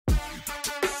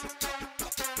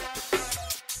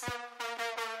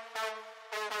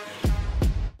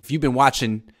If you've been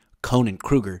watching Cohn and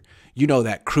Krueger, you know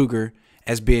that Krueger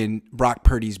has been Brock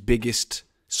Purdy's biggest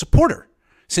supporter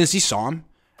since he saw him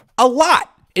a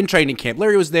lot in training camp.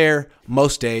 Larry was there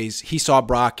most days. He saw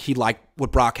Brock. He liked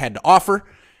what Brock had to offer.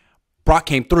 Brock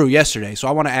came through yesterday. So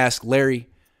I want to ask Larry,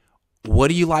 what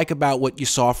do you like about what you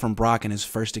saw from Brock in his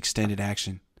first extended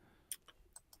action?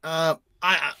 What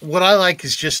I like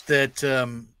is just that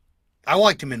I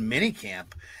liked him in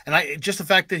minicamp, and just the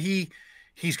fact that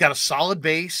he's got a solid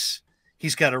base,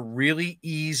 he's got a really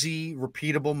easy,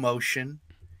 repeatable motion,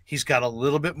 he's got a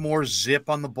little bit more zip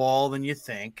on the ball than you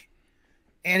think,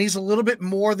 and he's a little bit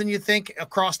more than you think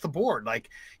across the board. Like,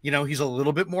 he's a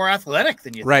little bit more athletic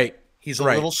than you think. He's a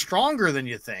little stronger than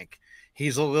you think.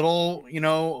 He's a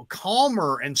little,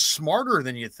 calmer and smarter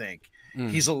than you think.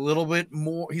 He's a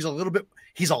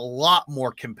lot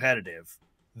more competitive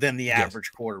than the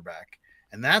average quarterback.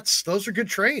 And those are good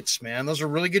traits, man. Those are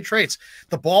really good traits.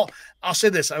 The ball, I'll say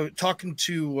this. I was talking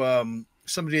to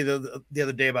somebody the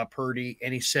other day about Purdy,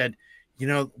 and he said,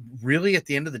 really at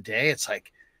the end of the day, it's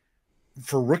like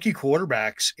for rookie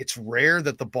quarterbacks, it's rare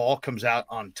that the ball comes out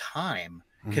on time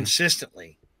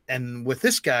consistently. And with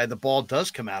this guy, the ball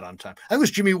does come out on time. I think it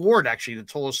was Jimmy Ward, actually, that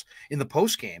told us in the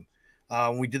postgame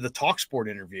when we did the TalkSport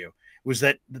interview, was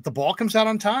that the ball comes out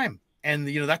on time. And,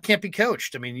 that can't be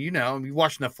coached. I mean, you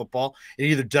watch enough football. It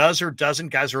either does or doesn't.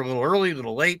 Guys are a little early, a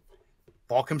little late.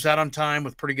 Ball comes out on time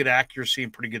with pretty good accuracy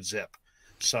and pretty good zip.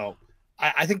 So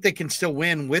I think they can still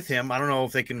win with him. I don't know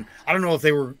if they can. I don't know if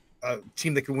they were a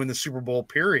team that can win the Super Bowl,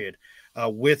 period,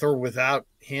 with or without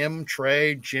him,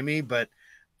 Trey, Jimmy. But,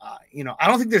 I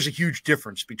don't think there's a huge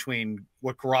difference between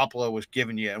what Garoppolo was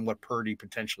giving you and what Purdy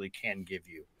potentially can give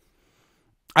you.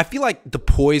 I feel like the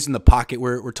poise in the pocket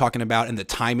we're talking about and the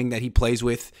timing that he plays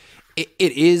with, it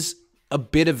is a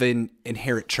bit of an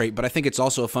inherent trait, but I think it's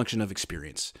also a function of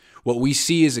experience. What we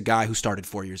see is a guy who started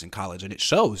 4 years in college, and it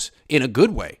shows in a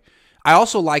good way. I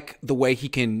also like the way he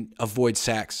can avoid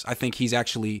sacks. I think he's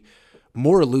actually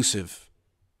more elusive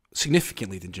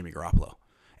significantly than Jimmy Garoppolo.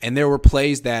 And there were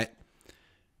plays that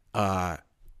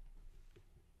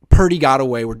Purdy got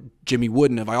away where Jimmy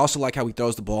wouldn't have. I also like how he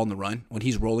throws the ball in the run. When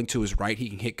he's rolling to his right, he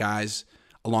can hit guys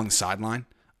along the sideline.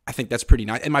 I think that's pretty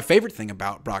nice. And my favorite thing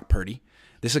about Brock Purdy,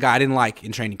 this is a guy I didn't like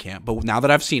in training camp, but now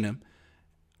that I've seen him,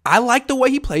 I like the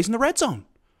way he plays in the red zone.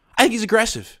 I think he's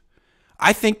aggressive.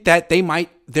 I think that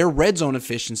their red zone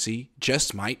efficiency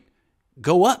just might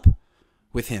go up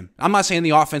with him. I'm not saying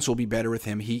the offense will be better with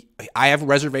him. I have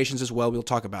reservations as well. We'll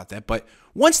talk about that. But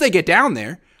once they get down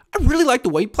there, I really like the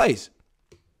way he plays.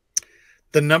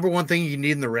 The number one thing you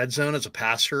need in the red zone as a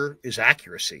passer is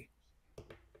accuracy,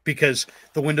 because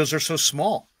the windows are so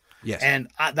small. Yes. And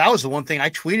that was the one thing I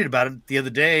tweeted about it the other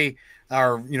day,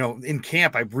 or, in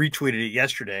camp. I retweeted it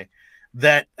yesterday,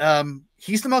 that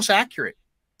he's the most accurate.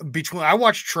 I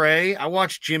watched Trey, I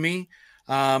watched Jimmy.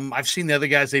 I've seen the other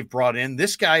guys they've brought in.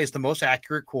 This guy is the most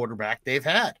accurate quarterback they've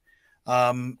had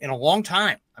in a long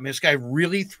time. I mean, this guy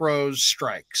really throws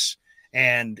strikes.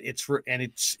 And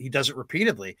he does it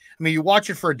repeatedly. I mean, you watch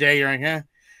it for a day, you're like,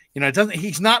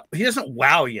 he doesn't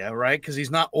wow you, right? Because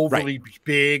he's not overly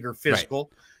big or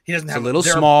physical. Right. He doesn't have a little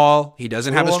small. He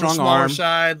doesn't have a strong arm.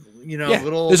 Side,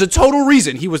 little. There's a total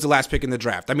reason he was the last pick in the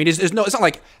draft. I mean, it's not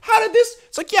like, how did this?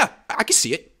 It's like, yeah, I can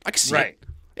see it. I can see it.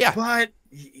 Yeah. But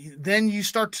then you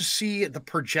start to see the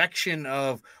projection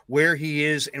of where he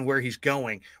is and where he's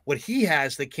going. What he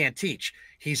has, they can't teach.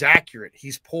 He's accurate.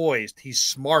 He's poised. He's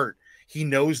smart. He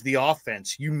knows the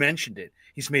offense. You mentioned it.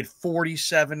 He's made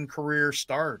 47 career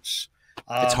starts.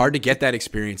 It's hard to get that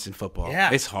experience in football. Yeah.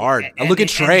 It's hard. Look at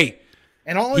Trey.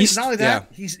 And not only that,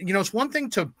 he's, it's one thing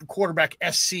to quarterback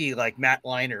SC like Matt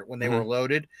Leinart when they were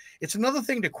loaded. It's another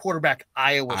thing to quarterback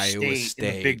Iowa State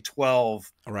in the Big 12.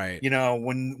 Right.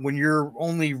 When you're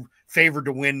only favored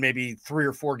to win maybe 3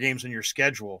 or 4 games on your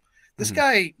schedule. This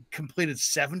guy completed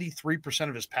 73%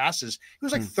 of his passes. He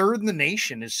was like third in the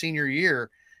nation his senior year.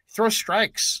 Throw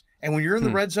strikes. And when you're in the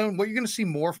red zone, what you're going to see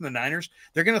more from the Niners,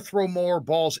 they're going to throw more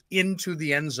balls into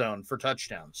the end zone for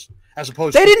touchdowns, as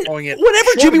opposed to throwing it. Whenever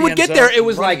Jimmy would get there, it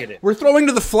was like, we're throwing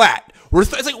to the flat.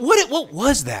 It's like, what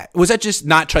was that? Was that just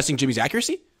not trusting Jimmy's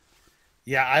accuracy?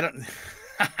 Yeah, I don't.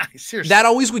 Seriously. That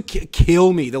always would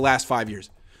kill me the last 5 years.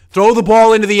 Throw the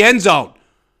ball into the end zone.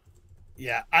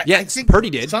 Yeah, I think Purdy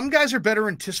did. Some guys are better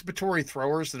anticipatory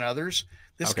throwers than others.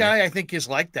 This guy, I think, is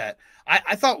like that.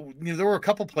 I thought there were a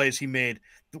couple plays he made.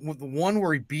 The one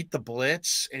where he beat the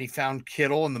blitz and he found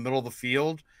Kittle in the middle of the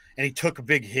field and he took a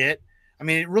big hit. I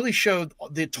mean, it really showed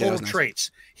the total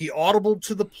traits. He audibled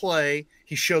to the play.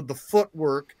 He showed the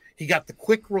footwork. He got the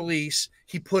quick release.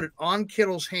 He put it on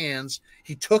Kittle's hands.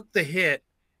 He took the hit,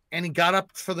 and he got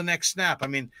up for the next snap. I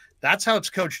mean, that's how it's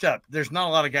coached up. There's not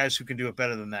a lot of guys who can do it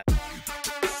better than that.